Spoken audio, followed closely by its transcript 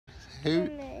Who?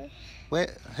 Where?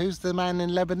 Who's the man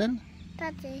in Lebanon?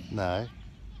 Daddy. No.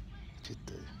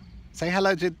 Jiddu. Say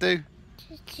hello, Jiddu.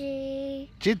 Jiddu.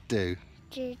 Jiddu.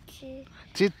 Jiddu.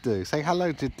 Jiddu. Say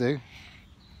hello, Jiddu.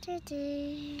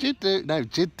 Jiddu. Jiddu. No,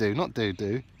 Jiddu, not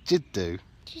doo-doo. Jiddu.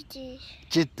 Jiddu.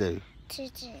 Jiddu.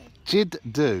 Jiddu.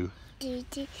 Jiddu.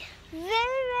 Jiddu.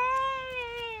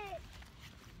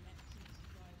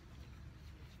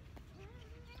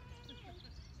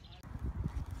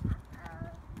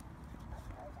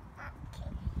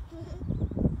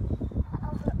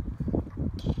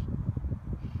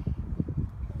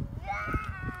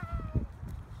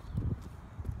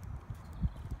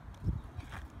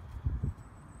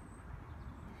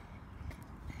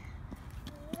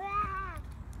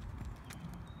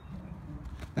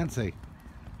 Nancy.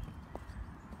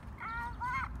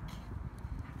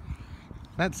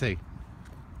 Nancy.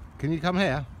 Can you come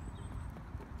here?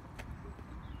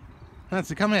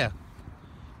 Nancy, come here.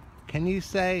 Can you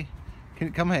say...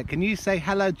 come here. Can you say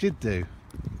hello, Jiddu?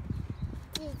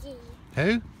 Jiddu.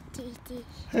 Who? Jiddu.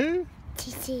 Who?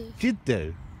 Jiddu.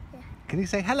 Jiddu. Yeah. Can you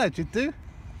say hello, Jiddu?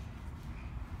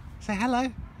 Say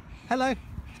hello. Hello.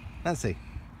 Nancy.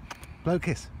 Blow a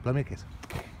kiss. Blow me a kiss.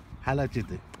 Hello,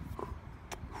 Jiddu.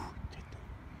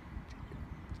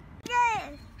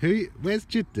 Who? Where's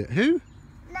Jiddu? Who?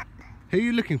 Who are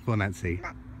you looking for, Nancy?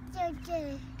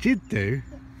 Jiddu. Jiddu?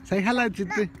 Say hello,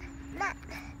 Jiddu.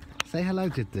 Say hello,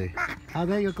 Jiddu. Oh,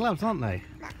 they're your gloves, aren't they?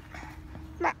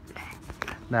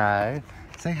 No.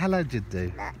 Say hello,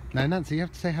 Jiddu. No, Nancy, you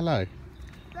have to say hello.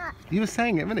 You were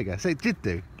saying it a minute ago. Say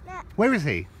Jiddu. Where is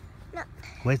he?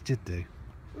 Where's Jiddu?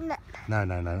 No,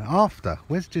 no, no. After.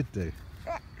 Where's Jiddu?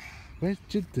 Where's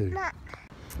Jiddu?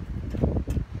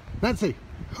 Nancy.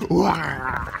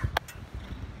 Ah.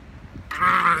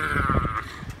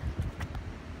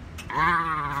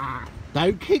 Ah.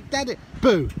 Don't kick Daddy.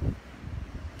 Boo.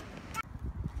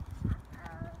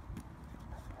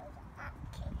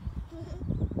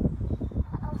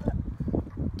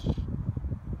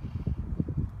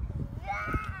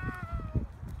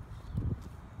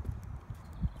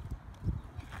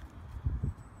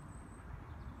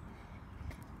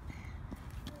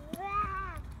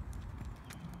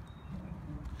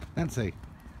 Nancy.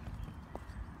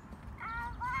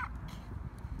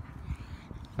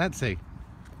 Nancy.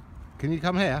 Can you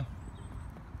come here?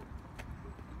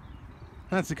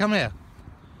 Nancy, come here.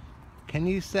 Can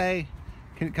you say...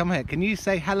 come here. Can you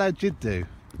say hello, Jiddu?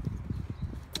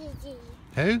 Jiddu.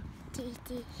 Who?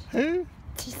 Jiddu. Who?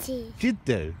 Jiddu.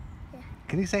 Jiddu. Yeah.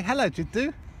 Can you say hello,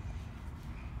 Jiddu?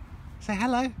 Say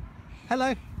hello.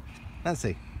 Hello.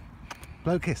 Nancy.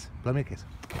 Blow a kiss. Blow me a kiss.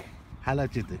 Hello,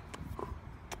 Jiddu.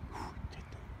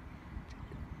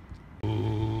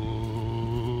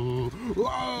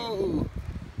 Whoa!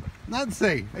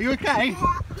 Nancy, are you okay?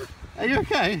 Are you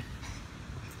okay?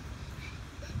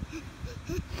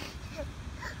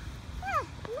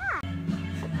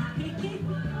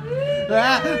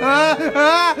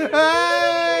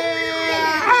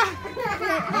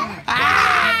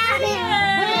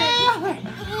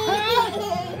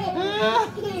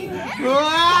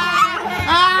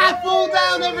 Fall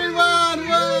down, everyone!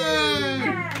 Whoa!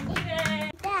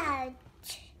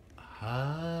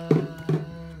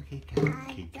 Hokey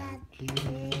cokey cokey.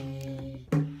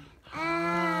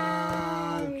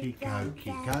 Hokey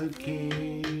cokey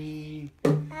cokey.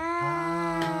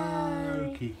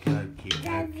 Hokey cokey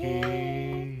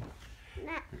cokey.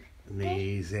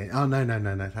 Knees in. Oh, no, no,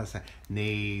 no, no. That's it.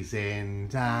 Knees in,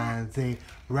 dancing.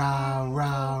 Rah,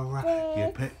 rah, rah.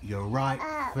 You put your right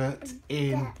foot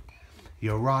in.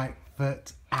 Your right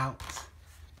foot out.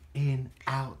 In,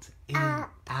 out,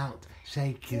 out.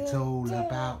 Shake it all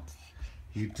about.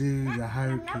 You do the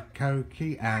hokey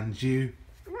cokey and you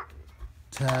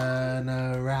turn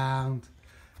around.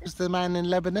 Who's the man in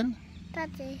Lebanon?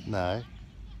 Daddy. No.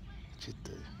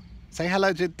 Jiddu. Say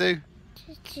hello, Jiddu.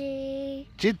 Jiddu.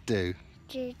 Jiddu.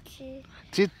 Jiddu.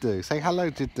 Jiddu. Say hello,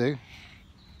 Jiddu.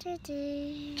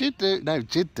 Jiddu. Jiddu. No,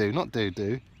 Jiddu, not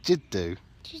doo-doo. Jiddu.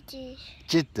 Jiddu.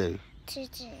 Jiddu.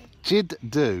 Jiddu.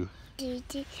 Jiddu.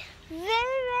 Jiddu.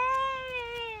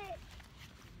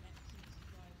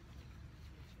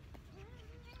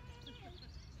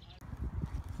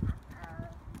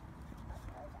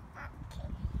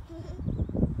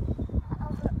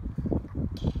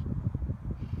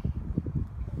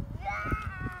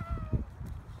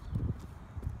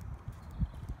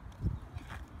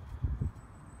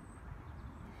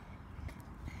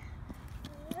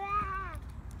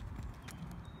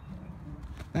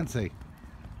 Nancy.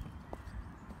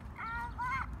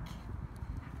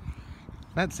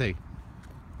 Nancy.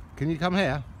 Can you come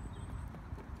here?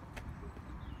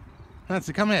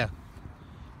 Nancy, come here.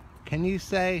 Can you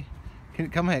say,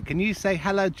 come here, can you say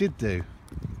hello Jiddu?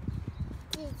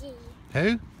 Gigi.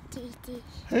 Who? Gigi.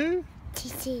 Who?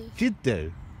 Gigi.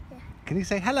 Jiddu. Yeah. Can you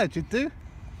say hello Jiddu?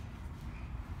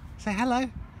 Say hello.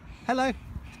 Hello.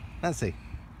 Nancy.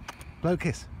 Blow a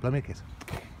kiss. Blow me a kiss.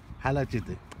 Hello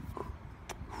Jiddu.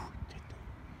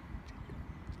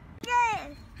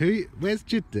 Who? Where's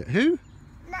Jiddu? Who?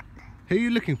 Who are you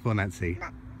looking for, Nancy?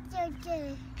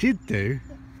 Gigi. Jiddu?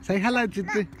 Say hello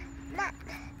Jiddu.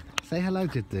 Say hello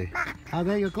Jiddu. Oh,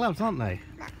 they're your gloves, aren't they?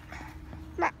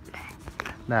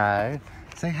 No.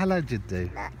 Say hello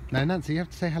Jiddu. No, Nancy, you have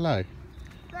to say hello.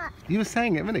 You were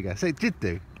saying it a minute ago. Say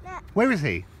Jiddu. Where is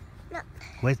he?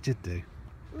 Where's Jiddu?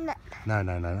 No,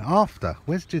 no, no. After.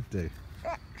 Where's Jiddu?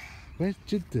 Where's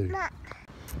Jiddu?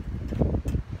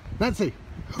 Nancy.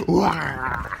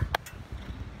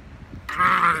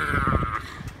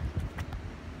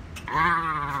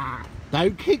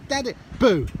 Don't kick Daddy.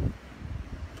 Boo.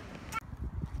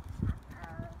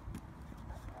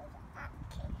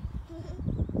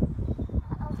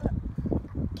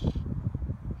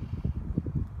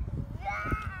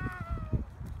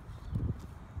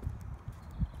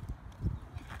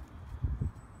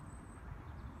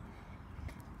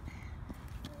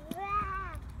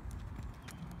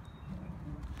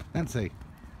 Nancy.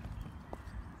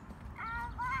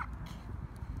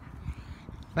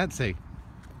 Nancy,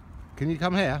 can you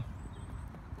come here?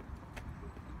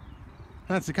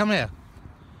 Nancy, come here.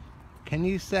 Can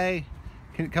you say,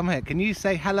 come here, can you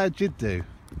say hello Jiddu?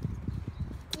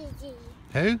 Gigi.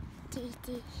 Who?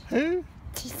 Gigi. Who?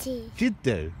 Gigi.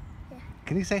 Jiddu. Yeah.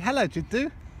 Can you say hello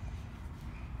Jiddu?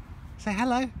 Say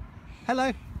hello.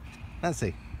 Hello.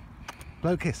 Nancy,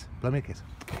 blow a kiss. Blow me a kiss.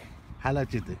 Hello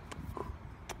Jiddu.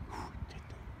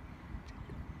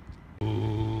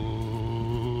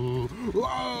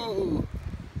 Whoa!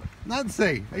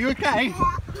 Nancy, are you okay?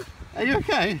 Are you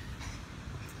okay?